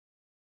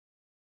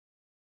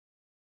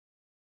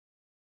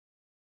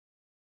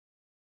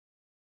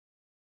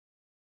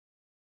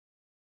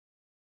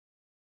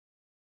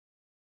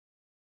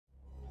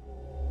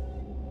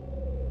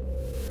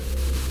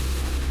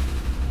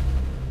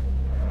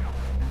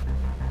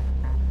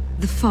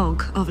The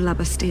fog of La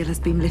Bastille has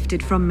been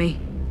lifted from me.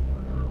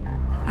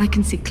 I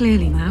can see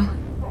clearly now.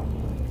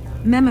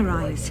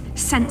 Memorize,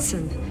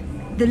 Sensen,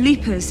 the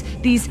Leapers,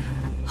 these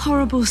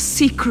horrible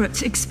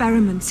secret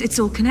experiments, it's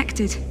all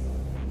connected.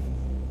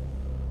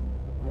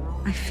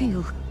 I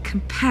feel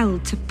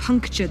compelled to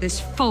puncture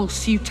this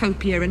false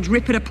utopia and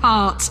rip it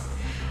apart.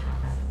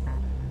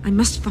 I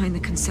must find the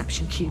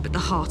conception cube at the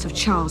heart of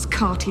Charles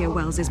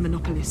Cartier-Wells's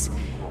Monopolis.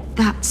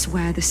 That's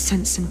where the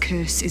Sensen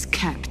curse is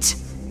kept.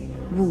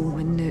 Warm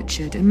and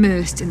nurtured,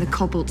 immersed in the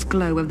cobalt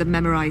glow of the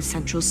memorized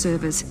central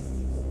servers.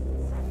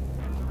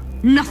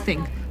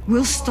 Nothing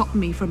will stop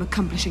me from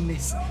accomplishing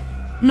this.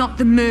 Not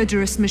the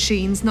murderous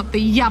machines, not the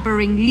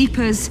yabbering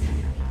leapers,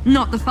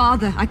 not the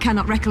father I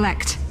cannot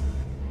recollect.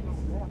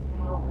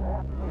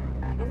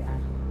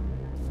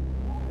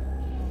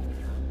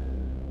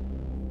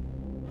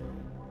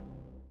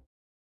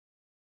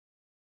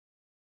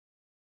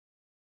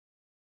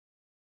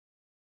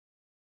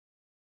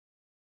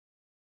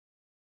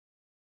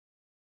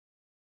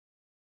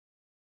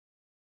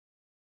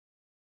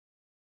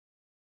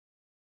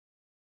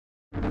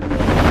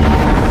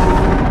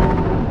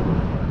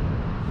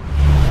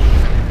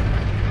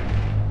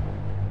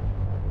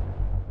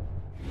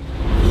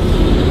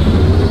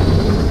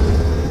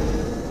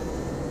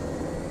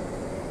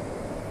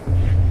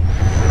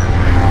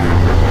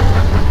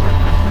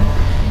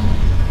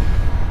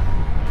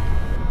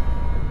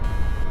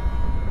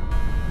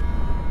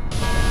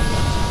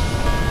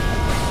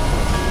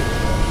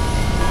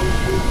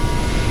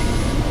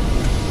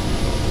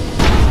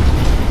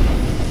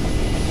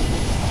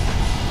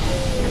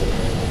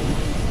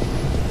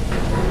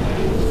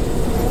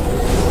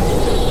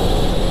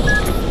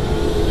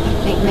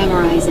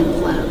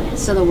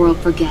 So the world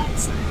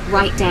forgets.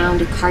 Write down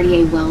to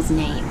Cartier-Wells's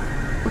name.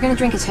 We're gonna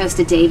drink a toast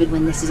to David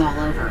when this is all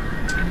over.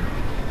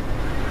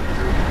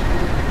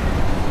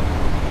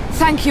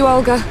 Thank you,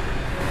 Olga.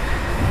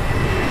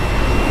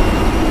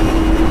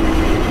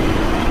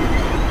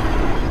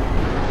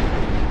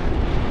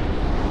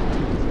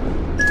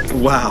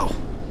 Wow,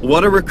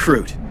 what a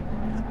recruit.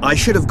 I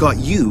should have got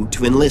you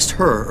to enlist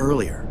her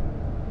earlier.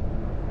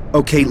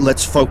 Okay,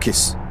 let's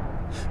focus.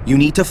 You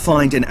need to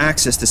find and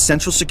access the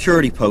Central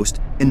Security Post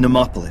in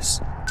Nemopolis.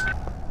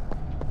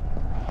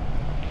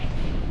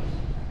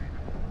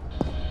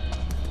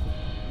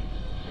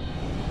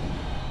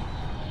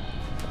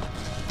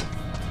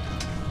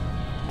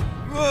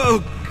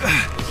 Oh,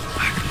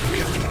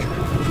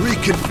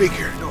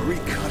 reconfigure. No,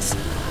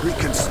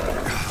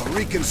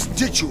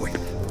 reconstitute.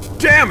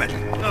 Damn it!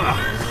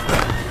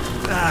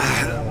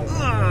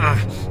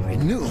 I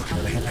knew. I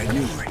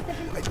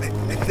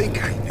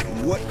think I knew.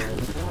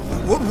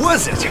 What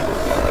was it?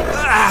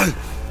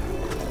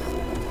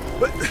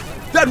 But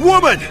that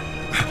woman!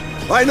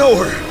 I know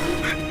her.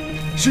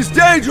 She's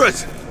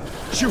dangerous.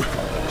 She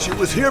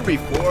was here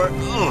before.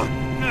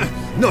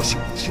 No,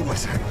 she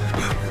wasn't.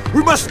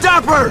 We must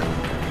stop her!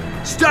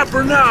 Stop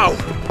her now!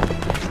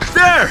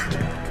 There!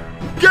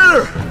 Get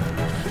her!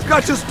 We've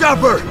got to stop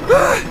her!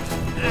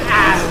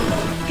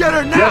 Get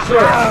her now! Yes,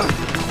 sir.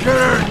 Get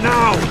her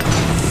now!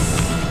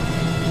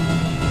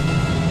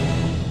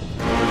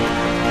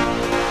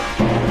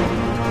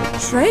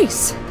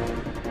 Trace.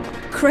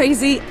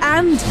 Crazy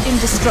and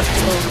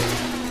indestructible.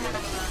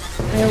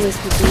 I always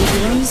pick the easy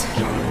ones.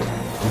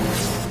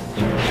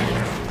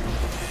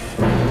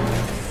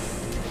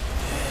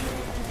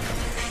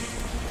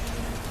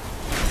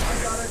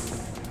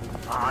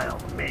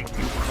 I'll make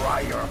you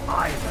cry your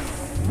eyes out.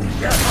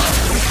 Yes.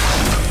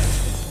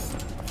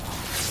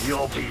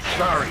 You'll be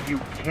sorry you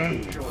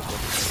came.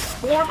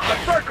 Form a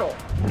circle.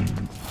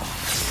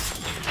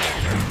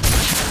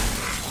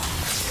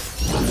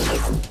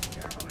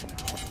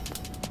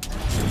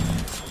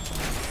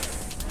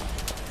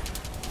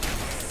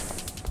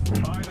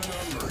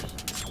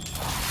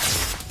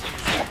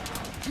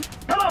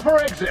 Come up for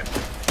exit.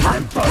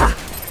 I'm done.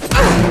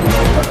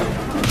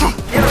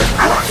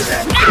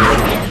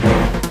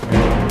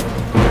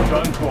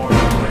 Done for.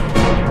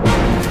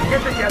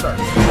 Get together.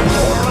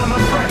 Or on the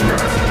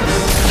pressure.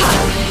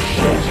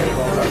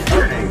 Tables are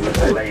turning,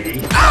 little lady.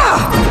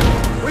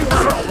 We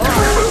want a lot.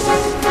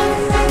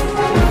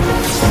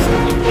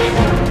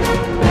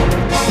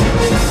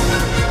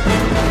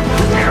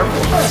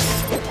 Careful.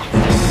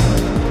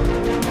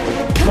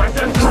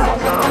 Weapons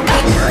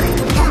ready.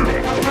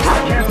 I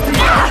can't see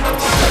it.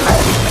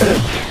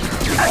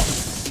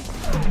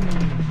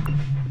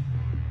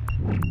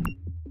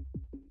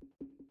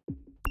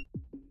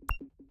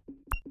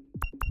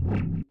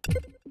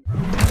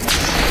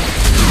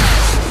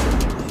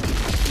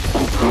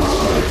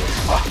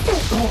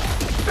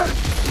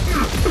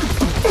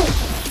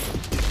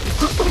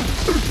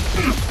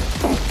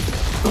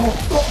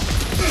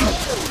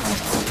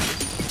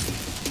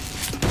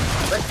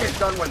 Let's get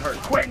done with her,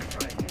 quick!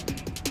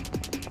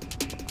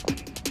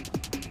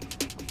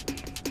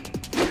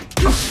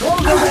 Slow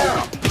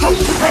down!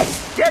 Hey,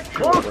 get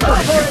closer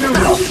before you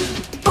do!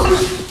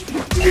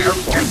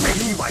 Careful,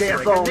 maybe you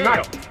dance all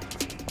night!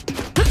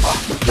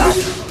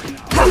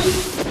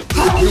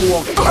 You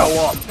won't show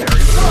up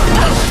very well.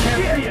 I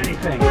can't see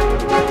anything!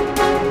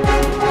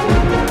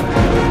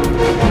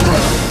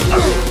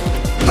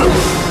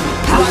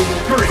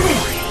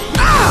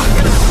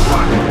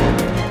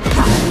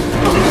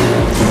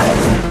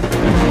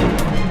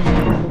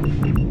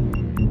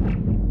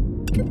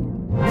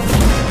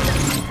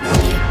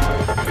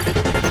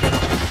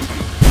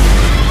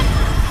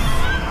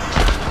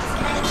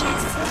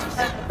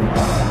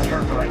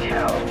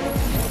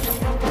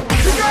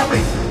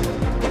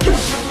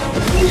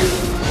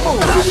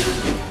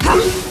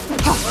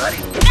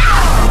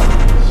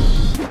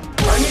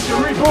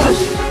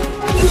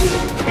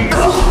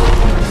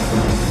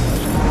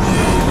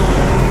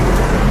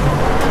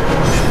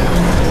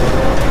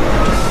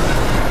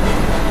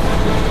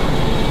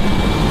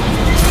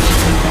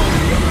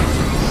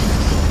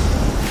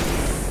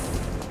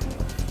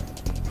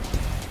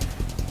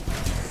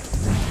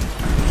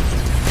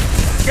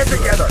 Get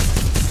together!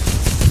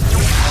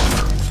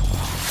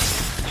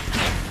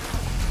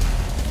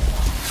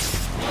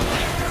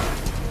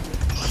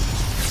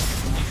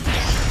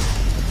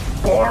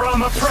 Pour on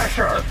the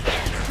pressure!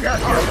 Your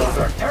muscles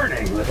are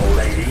turning, little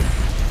lady.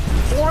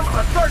 Form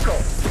a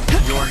circle!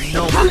 You're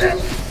no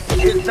match.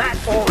 Is that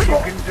all you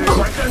can do?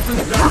 My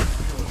senses done.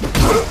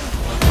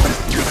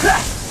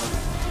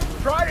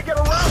 Try to get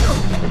around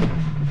him!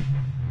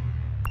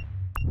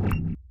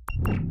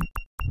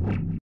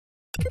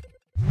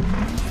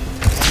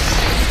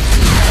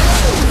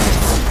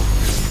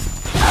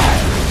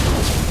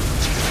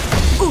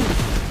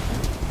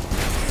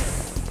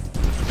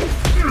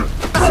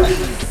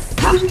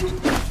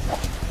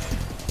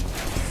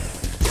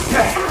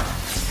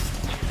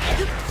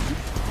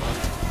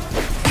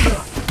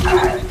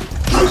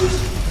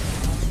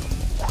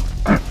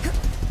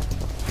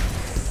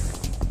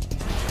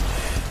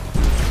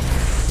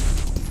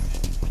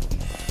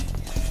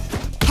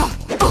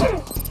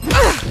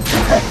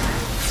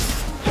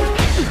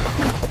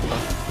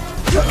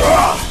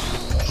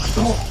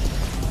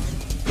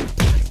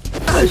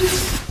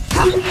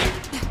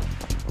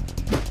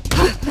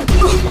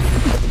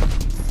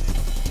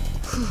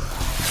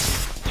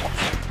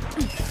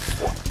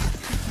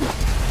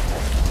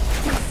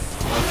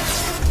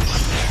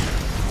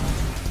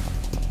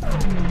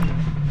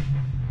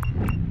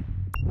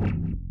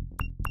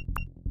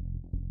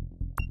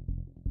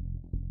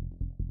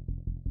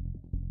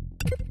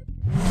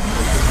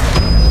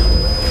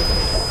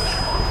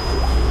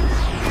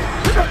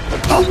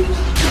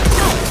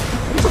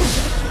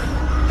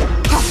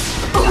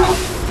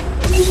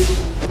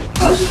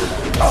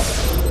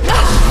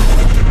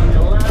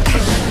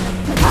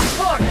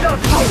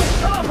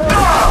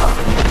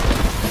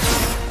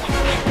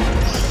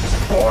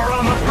 Pour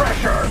on the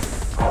pressure!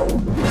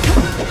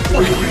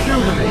 What did you do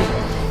to me?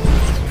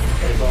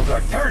 Tables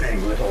are turning,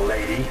 little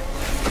lady.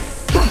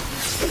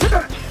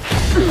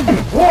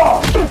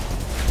 Whoa!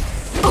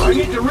 I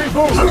need to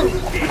reboot!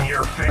 In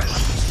your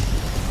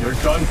face. You're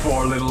done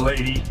for, little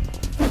lady.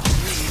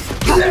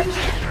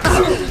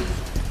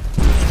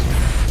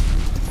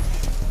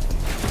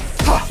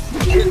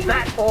 Is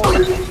that all?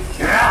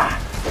 Yeah!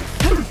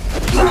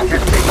 I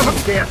can make them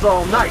dance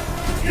all night.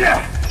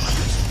 Yeah!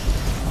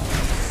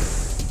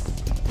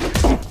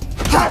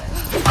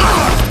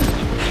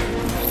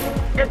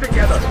 Get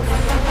together!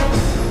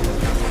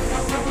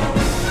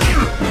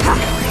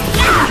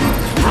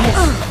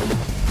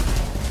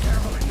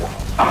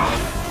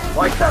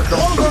 Like that,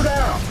 don't go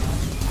down!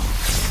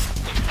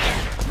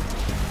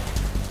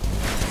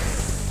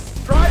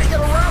 Try to get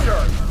around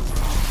her!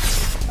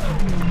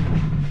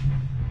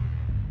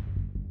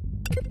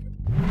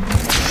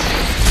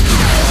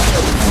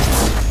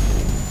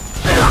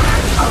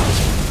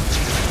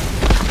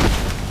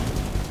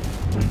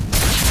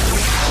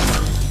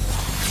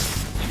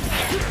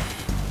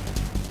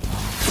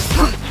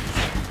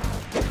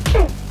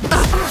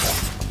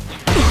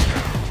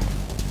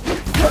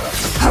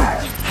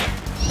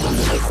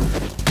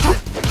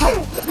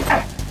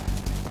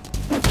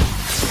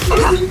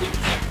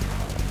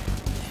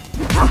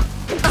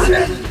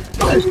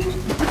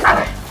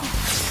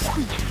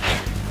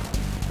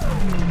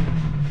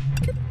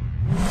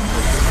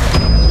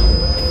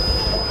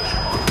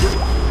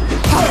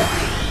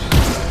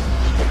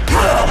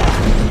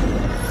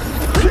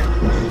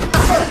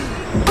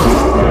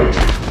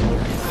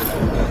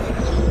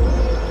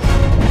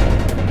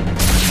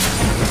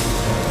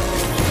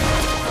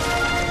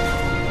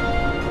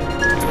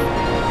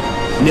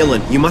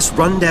 Nilin, you must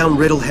run down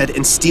Riddlehead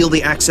and steal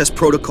the access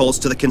protocols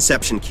to the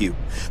conception cube.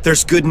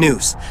 There's good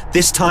news.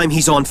 This time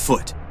he's on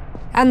foot.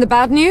 And the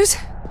bad news?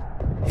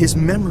 His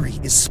memory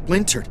is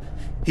splintered.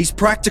 He's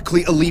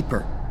practically a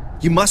leaper.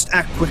 You must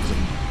act quickly.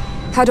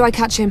 How do I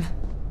catch him?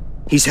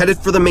 He's headed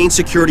for the main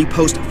security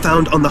post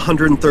found on the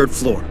 103rd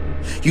floor.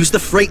 Use the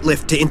freight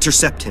lift to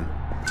intercept him.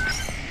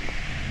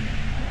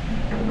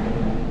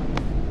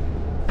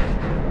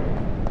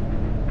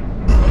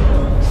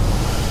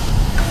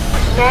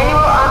 Manual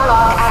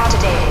unlock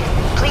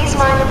activated. Please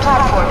mind the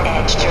platform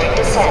edge during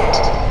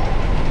descent.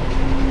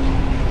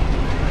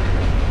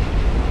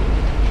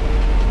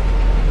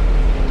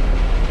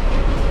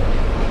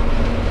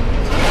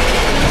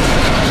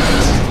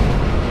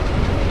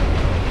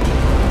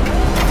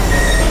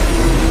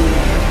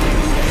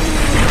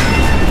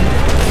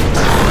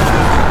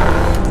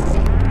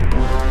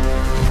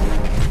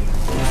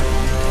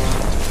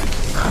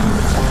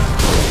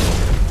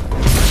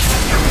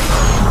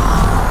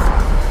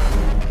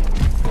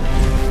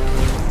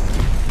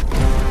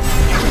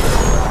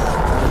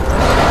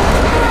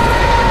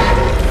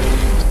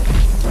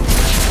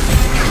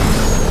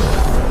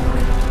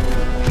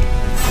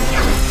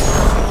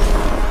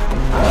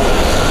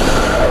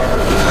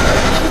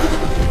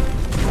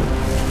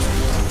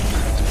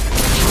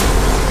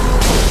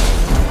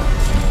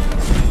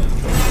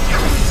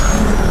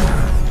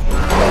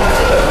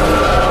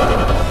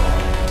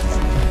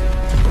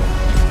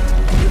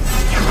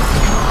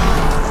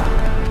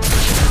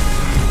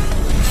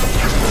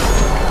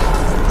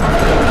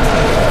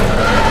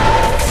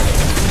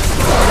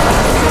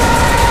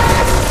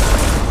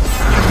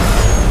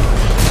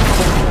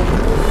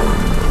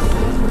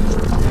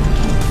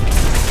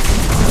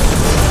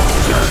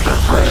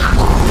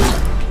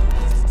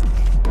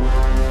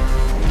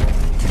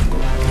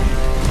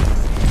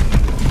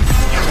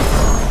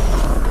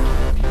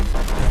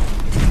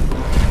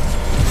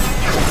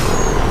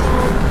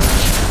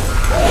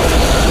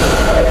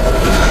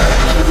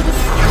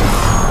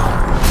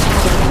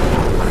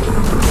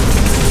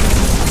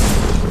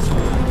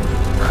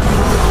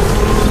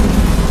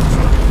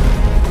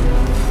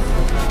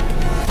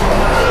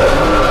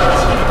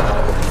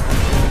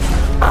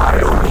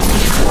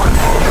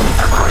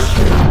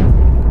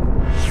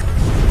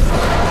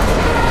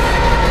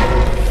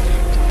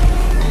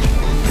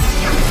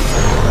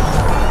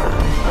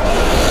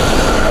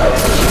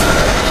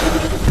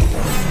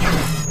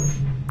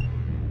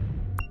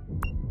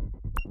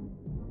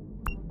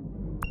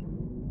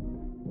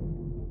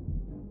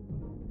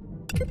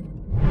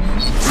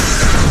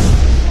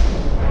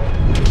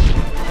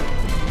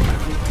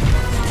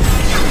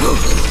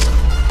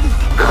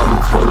 Come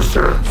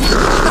closer.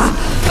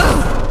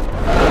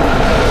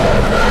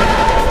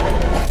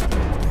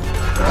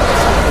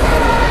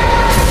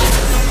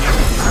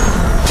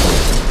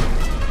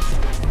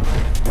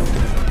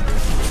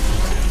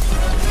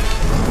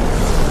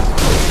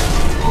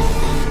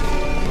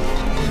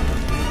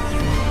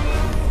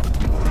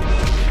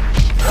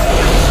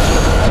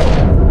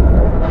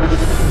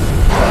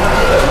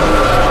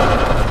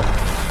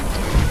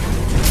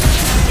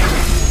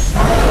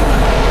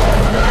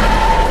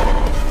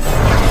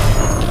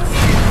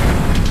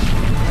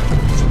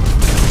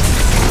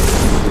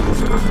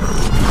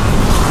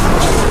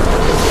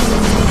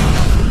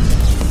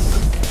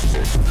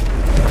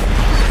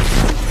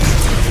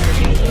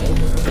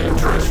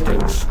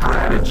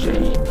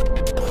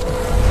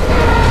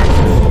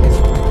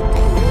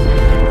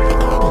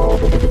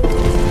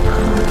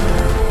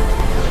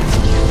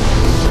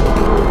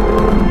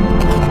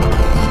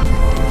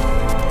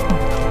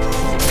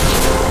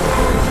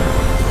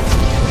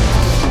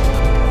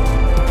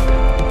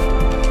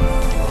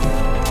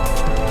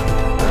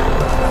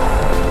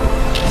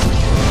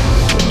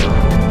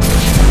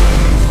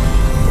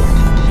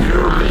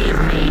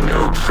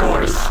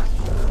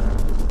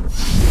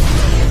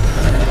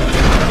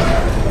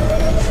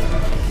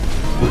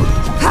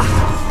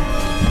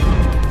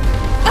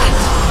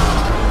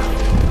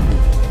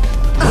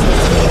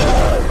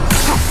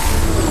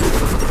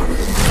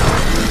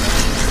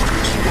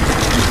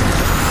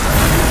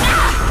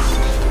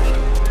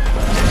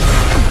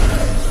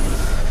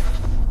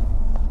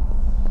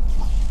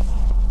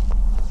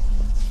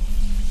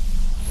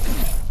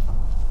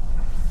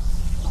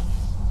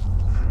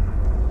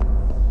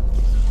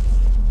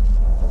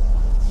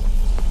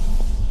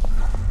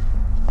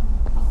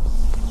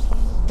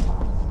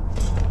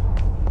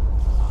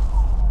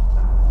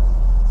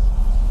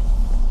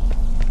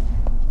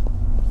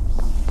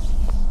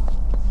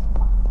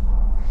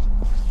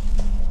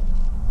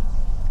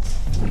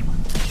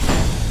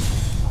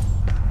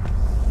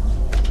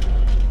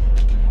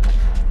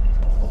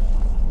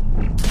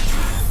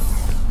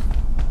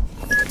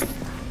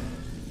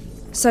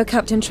 So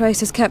Captain Trace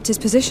has kept his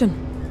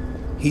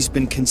position. He's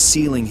been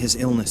concealing his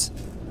illness,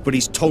 but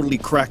he's totally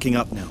cracking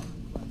up now.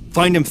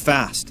 Find him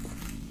fast.